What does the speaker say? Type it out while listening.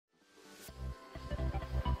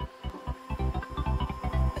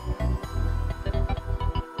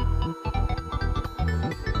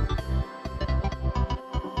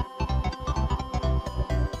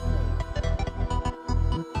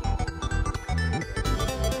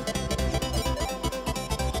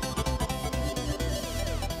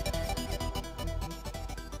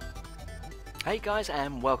Hey guys,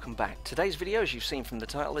 and welcome back. Today's video, as you've seen from the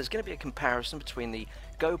title, is going to be a comparison between the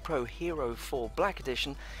GoPro Hero 4 Black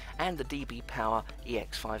Edition and the DBPower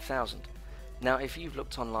EX5000. Now, if you've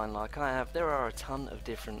looked online like I have, there are a ton of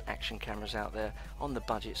different action cameras out there on the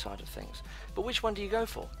budget side of things. But which one do you go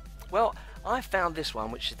for? Well, I found this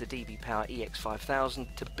one, which is the DBPower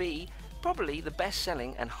EX5000, to be probably the best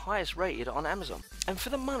selling and highest rated on Amazon. And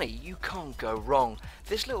for the money, you can't go wrong.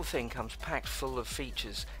 This little thing comes packed full of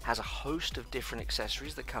features, has a host of different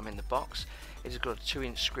accessories that come in the box. It's got a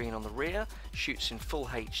 2-inch screen on the rear, shoots in full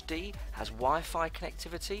HD, has Wi-Fi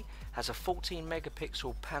connectivity, has a 14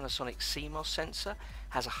 megapixel Panasonic CMOS sensor,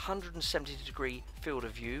 has a 170-degree field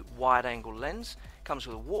of view wide angle lens, comes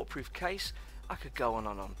with a waterproof case. I could go on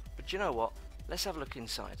and on, but you know what? Let's have a look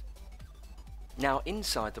inside. Now,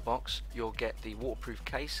 inside the box you'll get the waterproof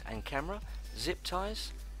case and camera, zip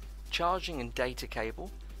ties, charging and data cable,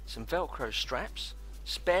 some velcro straps,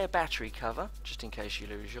 spare battery cover just in case you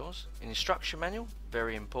lose yours, an instruction manual,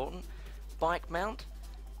 very important, bike mount,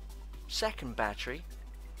 second battery,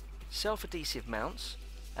 self-adhesive mounts,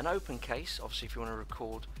 an open case obviously if you want to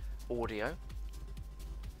record audio,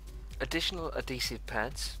 additional adhesive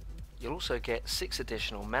pads. You'll also get 6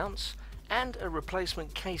 additional mounts and a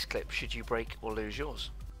replacement case clip should you break or lose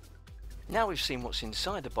yours. Now we've seen what's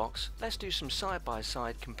inside the box, let's do some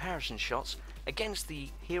side-by-side comparison shots against the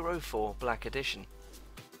Hero 4 Black Edition.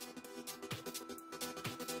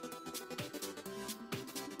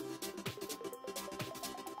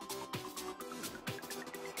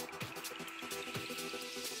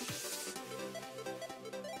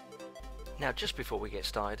 Now, just before we get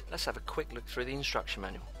started, let's have a quick look through the instruction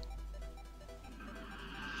manual.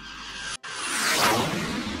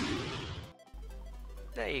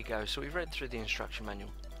 There you go, so we've read through the instruction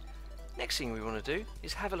manual. Next thing we want to do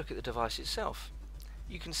is have a look at the device itself.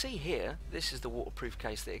 You can see here, this is the waterproof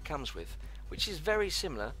case that it comes with, which is very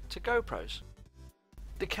similar to GoPro's.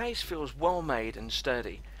 The case feels well made and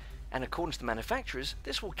sturdy, and according to the manufacturers,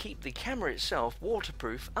 this will keep the camera itself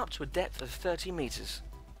waterproof up to a depth of 30 meters.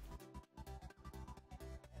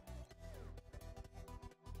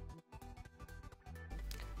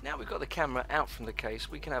 Now we've got the camera out from the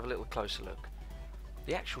case, we can have a little closer look.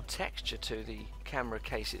 The actual texture to the camera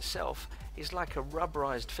case itself is like a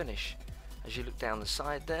rubberized finish. As you look down the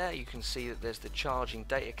side there, you can see that there's the charging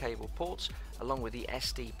data cable ports along with the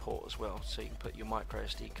SD port as well, so you can put your micro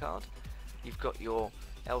SD card. You've got your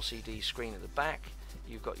LCD screen at the back,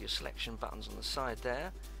 you've got your selection buttons on the side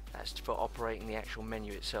there. That's for operating the actual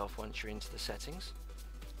menu itself once you're into the settings.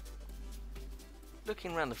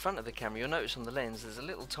 Looking around the front of the camera, you'll notice on the lens there's a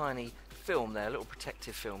little tiny film there, a little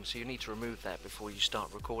protective film, so you need to remove that before you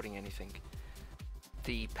start recording anything.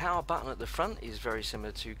 The power button at the front is very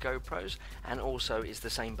similar to GoPro's and also is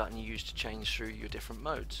the same button you use to change through your different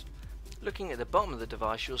modes. Looking at the bottom of the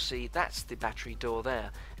device, you'll see that's the battery door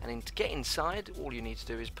there, and to get inside all you need to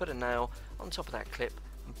do is put a nail on top of that clip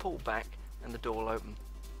and pull back and the door will open.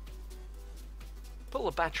 Pull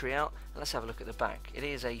the battery out and let's have a look at the back. It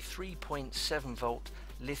is a 3.7 volt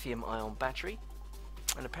lithium ion battery,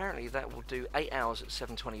 and apparently that will do 8 hours at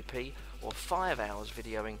 720p or 5 hours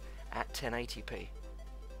videoing at 1080p.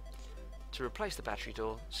 To replace the battery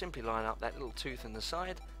door, simply line up that little tooth in the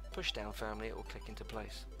side, push down firmly, it will click into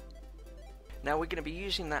place. Now we're going to be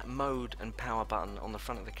using that mode and power button on the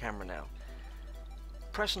front of the camera now.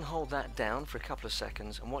 Press and hold that down for a couple of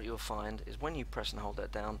seconds, and what you'll find is when you press and hold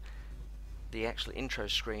that down, the actual intro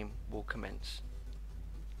screen will commence.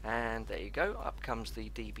 And there you go, up comes the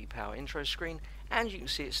DBPower intro screen, and you can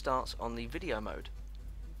see it starts on the video mode.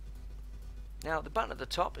 Now the button at the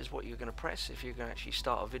top is what you're going to press if you're going to actually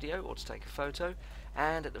start a video or to take a photo,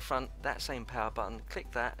 and at the front, that same power button,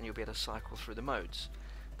 click that and you'll be able to cycle through the modes.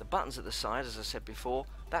 The buttons at the side, as I said before,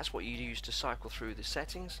 that's what you use to cycle through the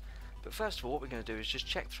settings. But first of all, what we're going to do is just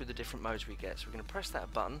check through the different modes we get. So we're going to press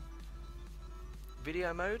that button,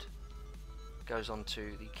 video mode, goes on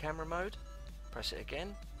to the camera mode, press it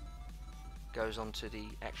again, goes on to the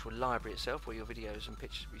actual library itself where your videos and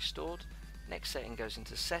pictures will be stored. Next setting goes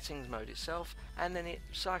into settings mode itself, and then it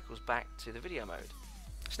cycles back to the video mode.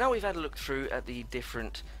 So now we've had a look through at the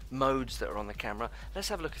different modes that are on the camera, let's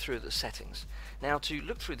have a look through the settings. Now to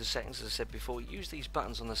look through the settings, as I said before, use these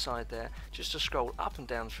buttons on the side there just to scroll up and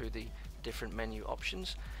down through the different menu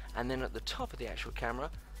options, and then at the top of the actual camera,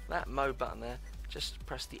 that mode button there, just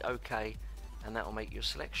press the OK and that will make your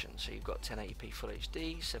selection. So you've got 1080p Full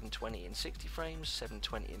HD, 720 in 60 frames,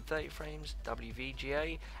 720 in 30 frames,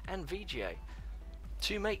 WVGA and VGA.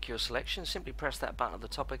 To make your selection, simply press that button at the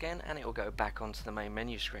top again and it will go back onto the main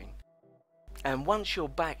menu screen. And once you're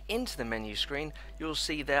back into the menu screen, you'll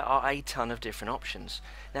see there are a ton of different options.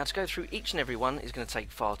 Now, to go through each and every one is going to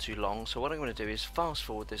take far too long, so what I'm going to do is fast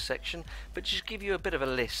forward this section, but just give you a bit of a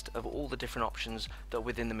list of all the different options that are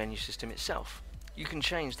within the menu system itself. You can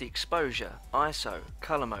change the exposure, ISO,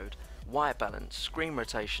 color mode, white balance, screen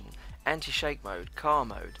rotation, anti-shake mode, car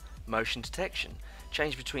mode, motion detection,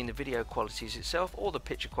 change between the video qualities itself or the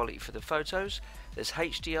picture quality for the photos. There's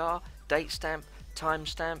HDR, date stamp,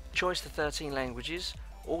 timestamp, choice the 13 languages,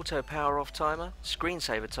 auto power off timer,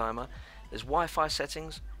 screensaver timer, there's Wi-Fi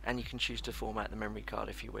settings, and you can choose to format the memory card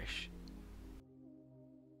if you wish.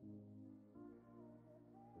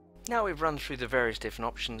 Now we've run through the various different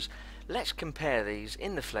options, let's compare these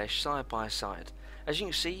in the flesh side by side. As you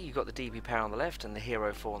can see, you've got the DBPower on the left and the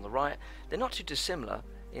Hero 4 on the right. They're not too dissimilar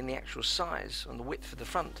in the actual size and the width of the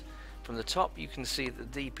front. From the top you can see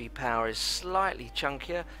that the DBPower is slightly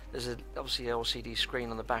chunkier. There's obviously an LCD screen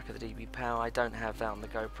on the back of the DBPower. I don't have that on the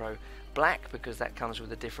GoPro Black because that comes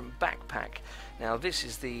with a different backpack. Now this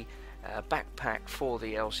is the backpack for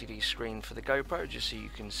the LCD screen for the GoPro, just so you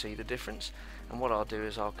can see the difference. And what I'll do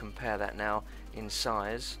is I'll compare that now in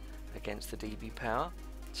size against the DBPower.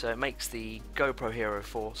 So it makes the GoPro Hero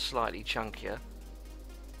 4 slightly chunkier.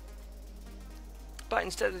 But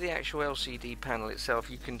instead of the actual LCD panel itself,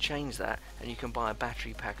 you can change that and you can buy a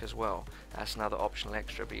battery pack as well. That's another optional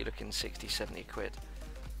extra, but you're looking 60-70 quid.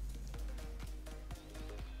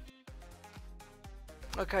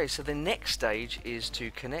 Okay, so the next stage is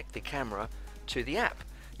to connect the camera to the app.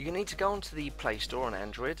 You're going to need to go onto the Play Store on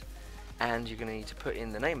Android, and you're going to need to put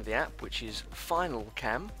in the name of the app, which is Final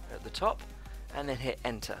Cam at the top, and then hit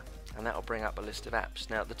enter. And that will bring up a list of apps.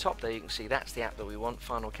 Now at the top there you can see that's the app that we want,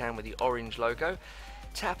 Final Cam with the orange logo.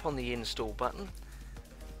 Tap on the install button,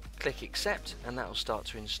 click accept, and that will start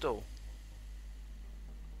to install.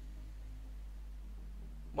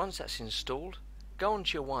 Once that's installed, go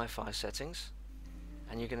onto your Wi-Fi settings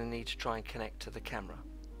and you're going to need to try and connect to the camera.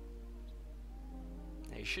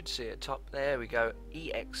 Now you should see at top, there we go,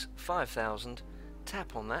 EX5000,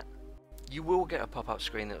 tap on that. You will get a pop-up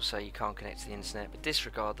screen that will say you can't connect to the internet, but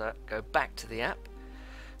disregard that, go back to the app.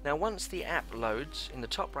 Now once the app loads, in the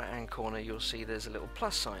top right hand corner you'll see there's a little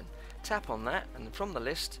plus sign. Tap on that and from the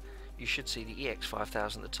list you should see the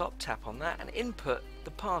EX5000 at the top, tap on that and input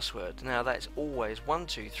the password. Now that's always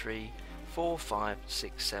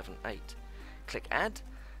 12345678. Click add,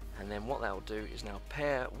 and then what that will do is now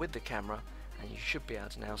pair with the camera, and you should be able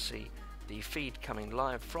to now see the feed coming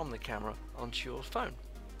live from the camera onto your phone.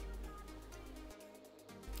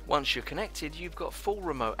 Once you're connected, you've got full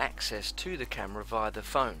remote access to the camera via the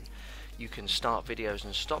phone. You can start videos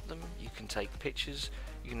and stop them, you can take pictures,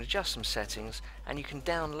 you can adjust some settings, and you can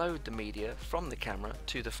download the media from the camera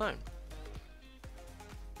to the phone.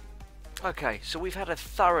 Okay, so we've had a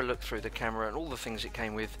thorough look through the camera and all the things it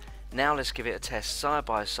came with. Now let's give it a test side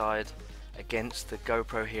by side against the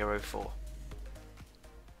GoPro Hero 4.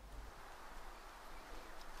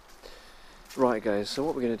 Right guys, so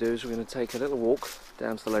what we're going to do is we're going to take a little walk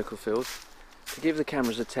down to the local field to give the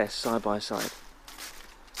cameras a test side by side.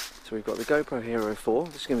 So we've got the GoPro Hero 4,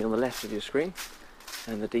 this is going to be on the left of your screen,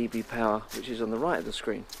 and the DBPower, which is on the right of the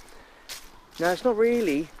screen. Now it's not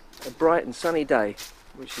really a bright and sunny day,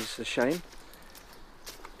 which is a shame,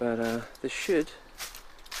 but this should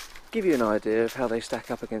give you an idea of how they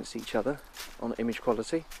stack up against each other on image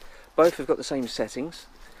quality. Both have got the same settings,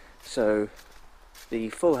 so the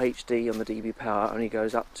full HD on the DBPower only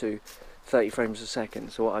goes up to 30 frames a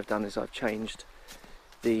second, so what I've done is I've changed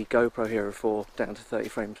the GoPro Hero 4 down to 30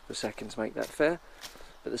 frames per second to make that fair.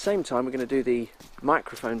 But at the same time we're going to do the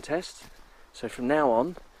microphone test, so from now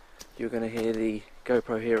on you're going to hear the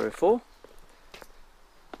GoPro Hero 4,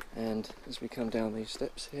 and as we come down these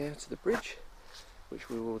steps here to the bridge, which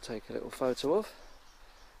we will take a little photo of,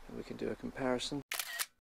 and we can do a comparison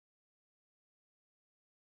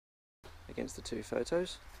against the two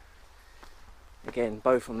photos. Again,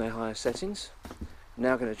 both on their higher settings. I'm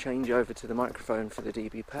now going to change over to the microphone for the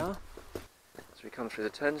DBPower. As we come through the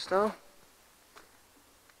turnstile,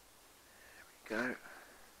 there we go.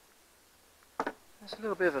 It's a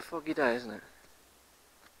little bit of a foggy day, isn't it?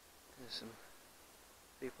 There's some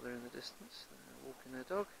people there in the distance that are walking their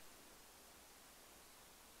dog.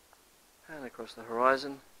 And across the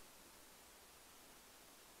horizon.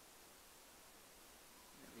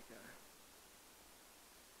 There we go.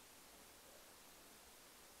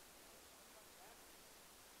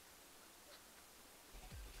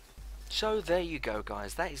 So there you go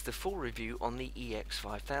guys, that is the full review on the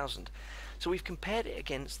EX5000. So we've compared it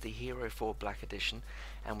against the Hero 4 Black Edition,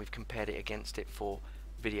 and we've compared it against it for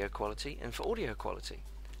video quality and for audio quality.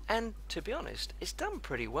 And to be honest, it's done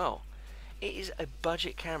pretty well. It is a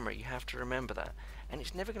budget camera, you have to remember that, and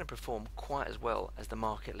it's never going to perform quite as well as the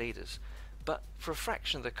market leaders, but for a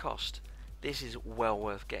fraction of the cost, this is well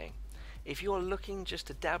worth getting. If you're looking just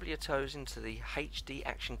to dabble your toes into the HD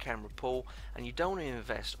action camera pool and you don't want to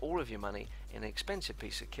invest all of your money in an expensive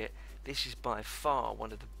piece of kit, this is by far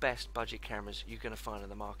one of the best budget cameras you're going to find in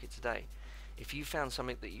the market today. If you found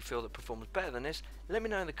something that you feel that performs better than this, let me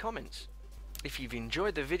know in the comments. If you've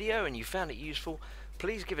enjoyed the video and you found it useful,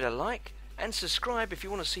 please give it a like and subscribe if you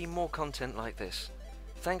want to see more content like this.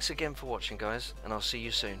 Thanks again for watching, guys, and I'll see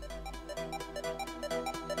you soon.